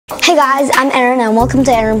Hey guys, I'm Aaron and welcome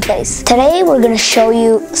to Aaron Plays. Today we're going to show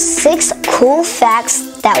you 6 cool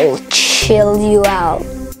facts that will chill you out.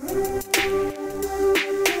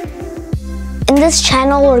 In this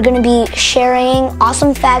channel we're going to be sharing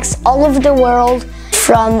awesome facts all over the world,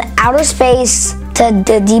 from outer space to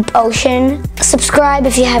the deep ocean. Subscribe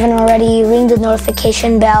if you haven't already, ring the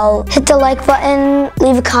notification bell, hit the like button,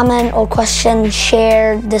 leave a comment or question,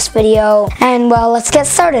 share this video, and well, let's get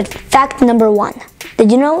started. Fact number 1.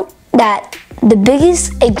 Did you know that the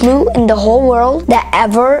biggest igloo in the whole world that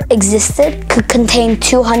ever existed could contain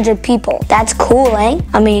 200 people? That's cool, eh?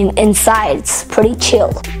 I mean, inside it's pretty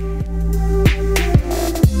chill.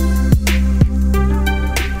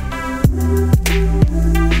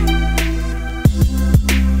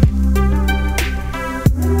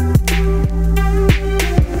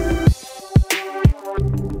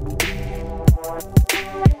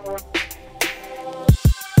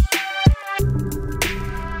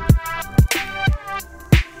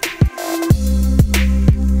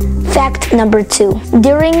 Fact number 2.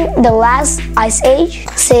 During the last ice age,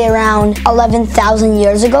 say around 11,000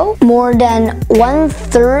 years ago, more than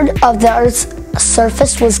 1/3 of the Earth's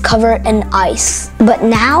surface was covered in ice. But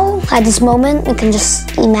now, at this moment, you can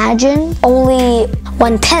just imagine only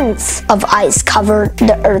 1/10 of ice covered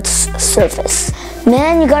the Earth's surface.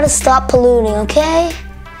 Man, you gotta stop polluting, okay?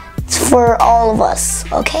 It's for all of us,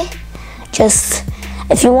 okay?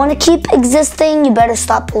 If you want to keep existing, you better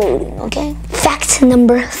stop polluting, okay? Fact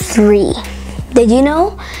number 3. Did you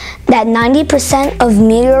know that 90% of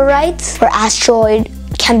meteorites or asteroids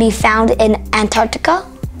can be found in Antarctica?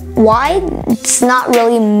 Why? It's not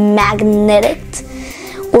really magnetic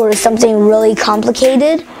or something really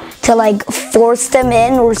complicated to like force them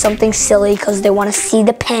in or something silly because they want to see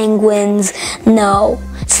the penguins. No,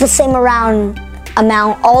 it's the same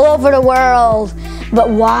amount all over the world. But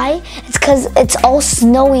why? It's because it's all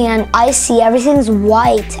snowy and icy. Everything's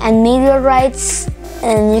white, and meteorites,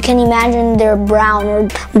 and you can imagine they're brown or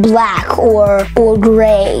black or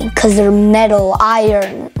gray because they're metal,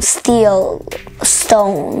 iron, steel,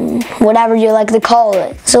 stone, whatever you like to call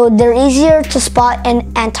it. So they're easier to spot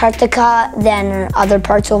in Antarctica than other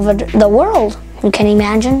parts of the world. You can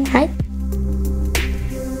imagine, right?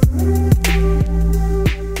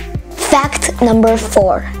 Fact number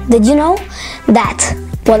 4. Did you know that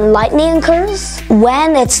when lightning occurs,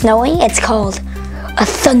 when it's snowing, it's called a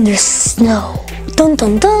thunder snow? Dun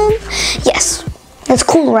dun dun. Yes, that's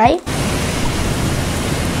cool, right?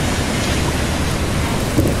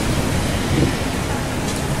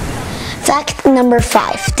 Fact number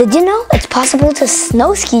 5. Did you know it's possible to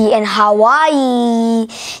snow ski in Hawaii?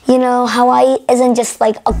 You know, Hawaii isn't just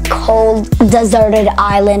like a cold, deserted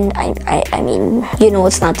island. I mean, you know,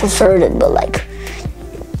 it's not deserted, but like,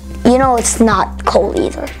 you know, it's not cold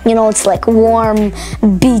either. You know, it's like warm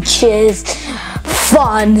beaches,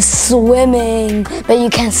 fun, swimming, but you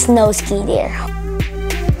can snow ski there.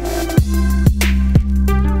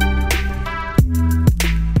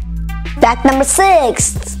 Fact number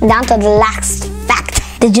 6, down to the last fact.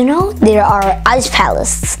 Did you know there are ice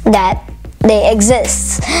palaces that they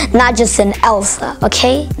exist, not just in Elsa,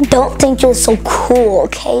 okay? Don't think you're so cool,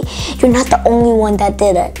 okay? You're not the only one that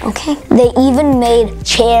did it, okay? They even made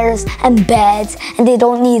chairs and beds, and they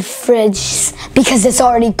don't need fridges because it's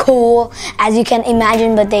already cool, as you can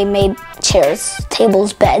imagine, but they made chairs,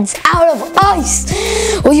 tables, beds out of ice.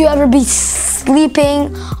 Will you ever be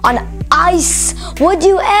sleeping on ice? Would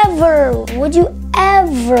you ever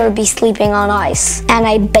be sleeping on ice? And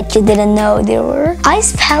I bet you didn't know there were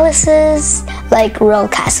ice palaces, like real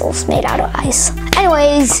castles made out of ice.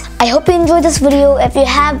 Anyways, I hope you enjoyed this video. If you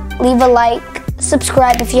have, leave a like,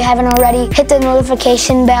 subscribe if you haven't already, hit the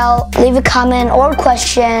notification bell, leave a comment or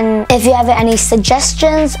question. If you have any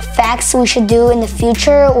suggestions, facts we should do in the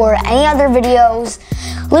future, or any other videos,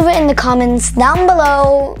 leave it in the comments down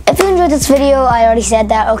below. If you enjoyed this video, I already said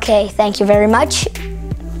that. Okay, thank you very much.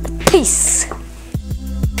 Peace.